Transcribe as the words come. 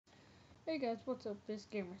Hey guys, what's up? This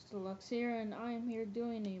Gamers Deluxe here, and I am here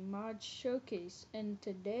doing a mod showcase. And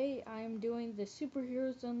today I am doing the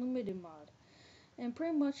Superheroes Unlimited mod. And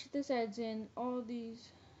pretty much this adds in all these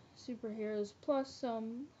superheroes plus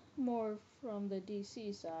some more from the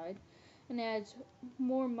DC side, and adds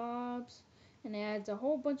more mobs, and adds a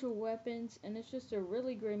whole bunch of weapons, and it's just a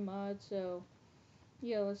really great mod. So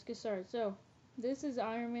yeah, let's get started. So this is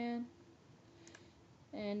Iron Man,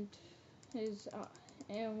 and his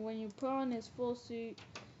and when you put on his full suit,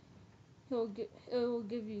 it will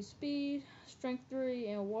give you speed, strength 3,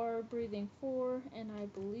 and water breathing 4, and I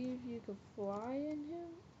believe you could fly in him,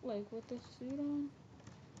 like with the suit on.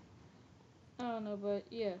 I don't know, but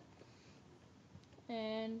yeah.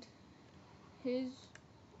 And his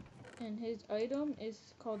his item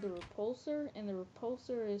is called the repulsor, and the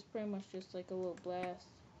repulsor is pretty much just like a little blast.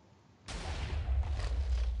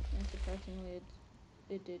 And surprisingly,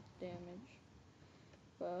 it did damage.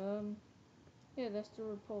 But yeah, that's the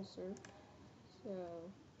repulsor. So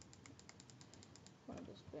put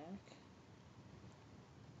this back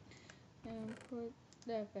and put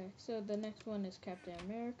that back. So the next one is Captain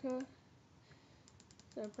America.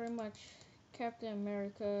 So pretty much Captain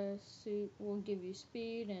America's suit will give you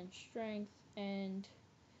speed and strength, and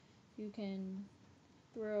you can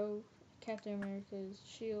throw Captain America's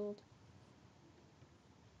shield,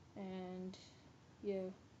 and yeah,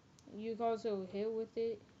 you can also hit with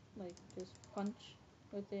it, like just punch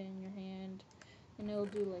with it in your hand, and it'll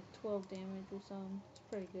do like 12 damage or something. It's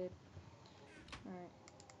pretty good. Alright.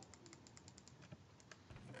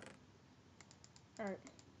 Alright.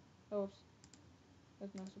 Oops.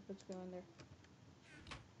 That's not supposed to go in there.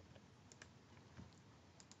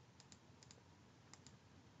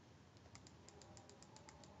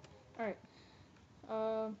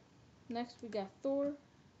 Alright. Next we got Thor,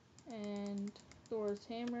 and Thor's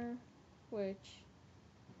hammer, which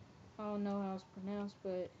I don't know how it's pronounced,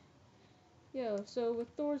 but yeah. So with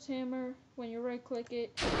Thor's hammer, when you right click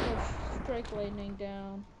it, it'll strike lightning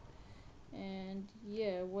down, and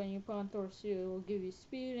yeah, when you put on Thor's suit, it will give you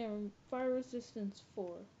speed and fire resistance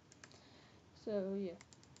 4. So yeah,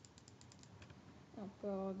 I'll put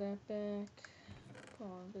all that back, put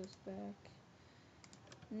all this back.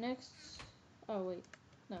 Next, oh wait,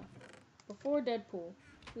 no, before Deadpool,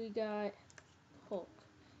 we got Hulk,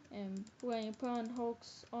 and when you put on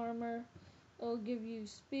Hulk's armor, it'll give you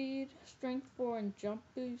speed, strength 4, and jump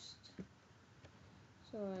boost.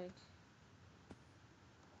 So like,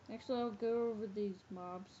 actually I'll go over these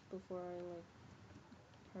mobs before I like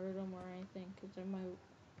hurt them or anything, because I might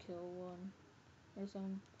kill one or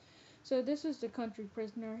something. So this is the country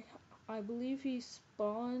prisoner. I believe he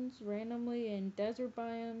spawns randomly in desert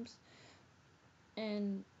biomes,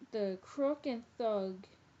 and the crook and thug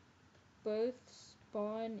both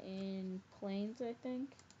spawn in plains, I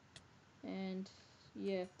think. And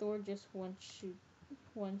yeah, Thor just one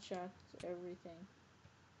shots everything.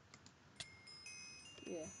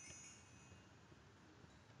 Yeah.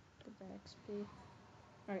 Get the XP.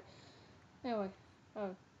 Alright. Anyway.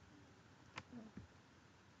 Oh.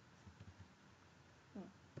 Oh.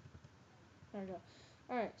 There we go.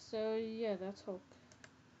 Alright, so yeah, that's Hulk.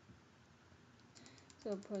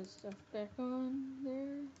 So put stuff back on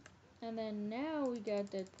there. And then now we got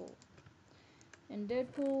Deadpool. And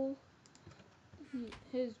Deadpool,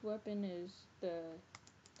 his weapon is the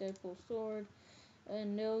Deadpool sword.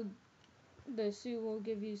 And the suit will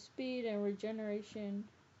give you speed and regeneration.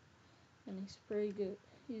 And he's pretty good.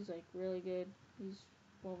 He's like really good. He's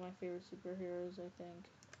one of my favorite superheroes, I think.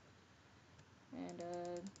 And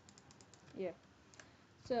yeah.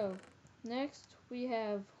 So next we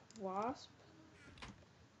have Wasp.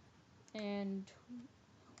 And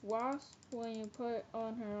Wasp, when you put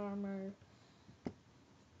on her armor,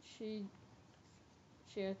 she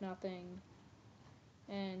has nothing.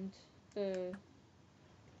 And the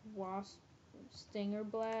Wasp Stinger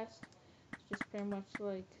Blast is just pretty much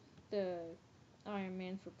like the Iron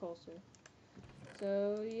Man repulsor.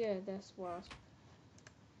 So yeah, that's Wasp.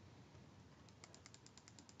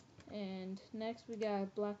 And next we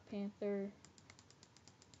got Black Panther.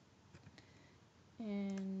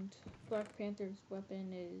 And Black Panther's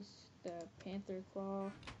weapon is the Panther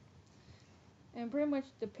Claw. And pretty much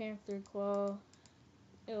the Panther Claw,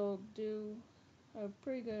 it'll do a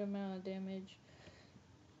pretty good amount of damage.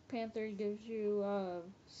 Panther gives you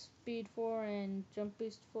speed 4 and jump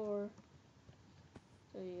boost 4.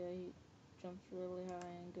 So yeah, he jumps really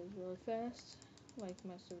high and goes really fast, like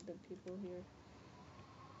most of the people here.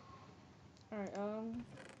 Alright,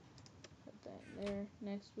 put that there.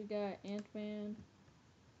 Next we got Ant-Man.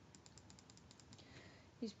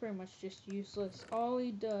 He's pretty much just useless. All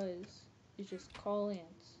he does is just call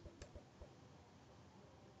ants.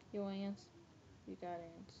 You want ants? You got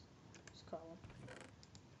ants. Just call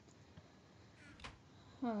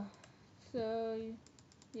them. Huh. So,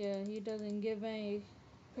 yeah, he doesn't give any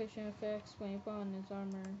potion effects when you put on his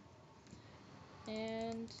armor.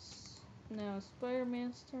 And now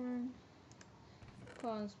Spider-Man's turn. Put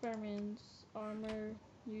on Spider-Man's armor.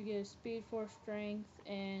 You get speed 4, strength,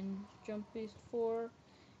 and jump boost 4.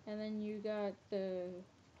 And then you got the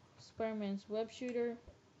Spider-Man's web shooter.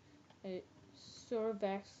 It sort of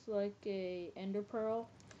acts like a ender pearl.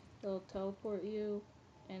 It'll teleport you,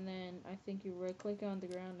 and then I think you right click on the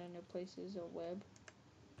ground and it places a web.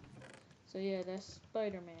 So yeah, that's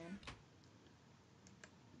Spider-Man.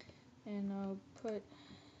 And I'll put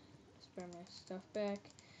Spider-Man stuff back.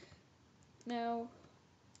 Now,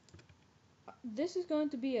 this is going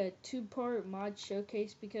to be a 2-part mod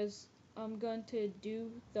showcase because I'm going to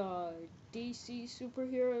do the DC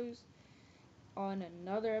superheroes on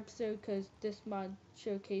another episode because this mod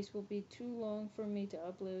showcase will be too long for me to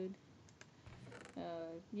upload.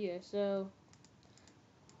 Yeah, so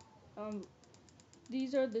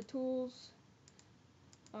these are the tools.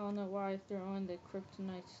 I don't know why I threw on the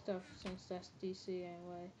kryptonite stuff since that's DC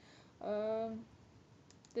anyway.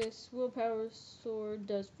 This willpower sword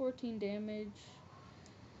does 14 damage.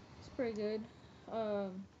 It's pretty good.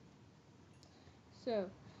 So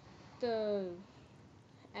the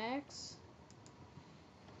axe,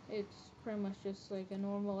 it's pretty much just like a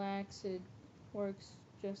normal axe. It works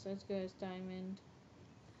just as good as diamond.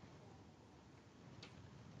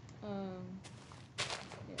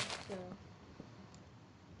 Yeah, so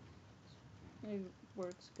it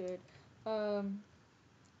works good.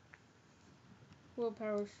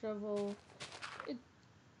 Willpower shovel,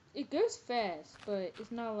 it goes fast, but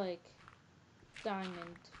it's not like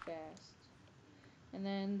diamond fast. And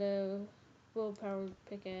then the willpower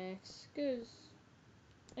pickaxe goes,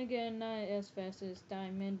 again, not as fast as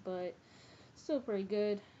diamond, but still pretty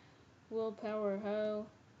good. Willpower hoe.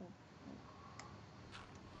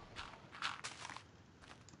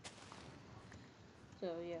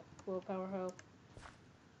 So yeah, willpower hoe.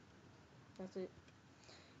 That's it.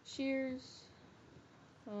 Shears.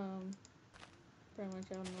 Pretty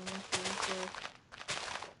much out normal shears.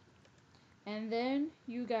 And then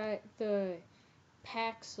you got the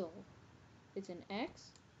Paxel. It's an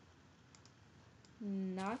X,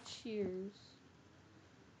 not shears.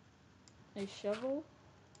 A shovel,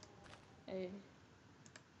 a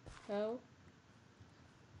hoe,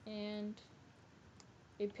 and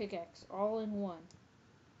a pickaxe all in one.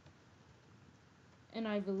 And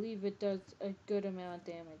I believe it does a good amount of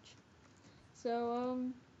damage. So,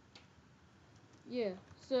 yeah.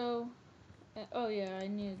 So, oh yeah, I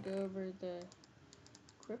need to go over the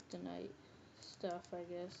kryptonite stuff, I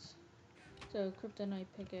guess. So, kryptonite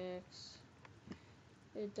pickaxe,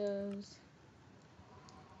 it does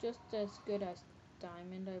just as good as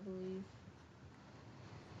diamond, I believe.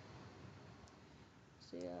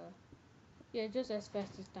 So, yeah, just as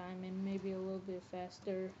fast as diamond, maybe a little bit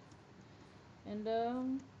faster. And,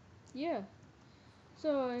 yeah.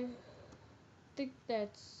 So, I think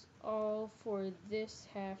that's all for this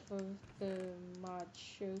half of the mod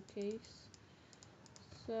showcase.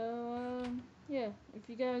 So, yeah, if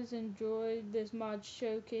you guys enjoyed this mod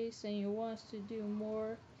showcase and you want us to do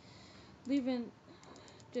more,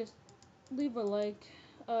 just leave a like.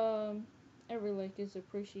 Every like is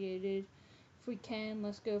appreciated. If we can,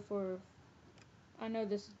 let's go for, I know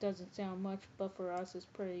this doesn't sound much, but for us it's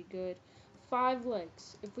pretty good. 5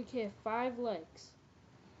 likes. If we can hit 5 likes,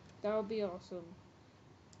 that would be awesome.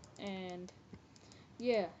 And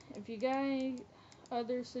yeah, if you got any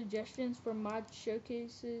other suggestions for mod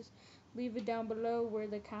showcases, leave it down below where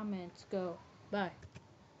the comments go. Bye.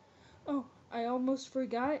 Oh, I almost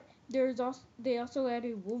forgot. They also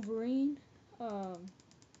added Wolverine. Yeah,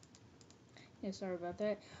 sorry about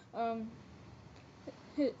that.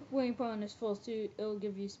 When you put on his full suit, it'll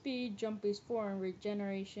give you speed, jump boost 4, and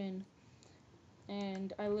regeneration.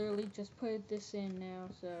 And I literally just put this in now,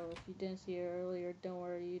 so if you didn't see it earlier, don't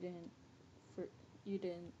worry, you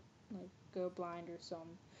didn't like go blind or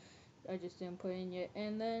something. I just didn't put in yet.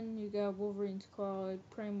 And then you got Wolverine's claw. It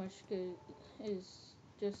pretty much is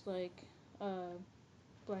just like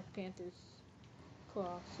Black Panther's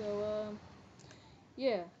claw. So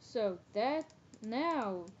yeah. So that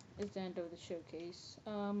now is the end of the showcase.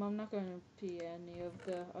 I'm not going to repeat any of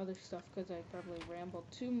the other stuff because I probably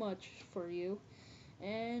rambled too much for you.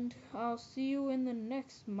 And I'll see you in the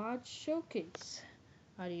next mod showcase.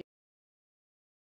 Adios.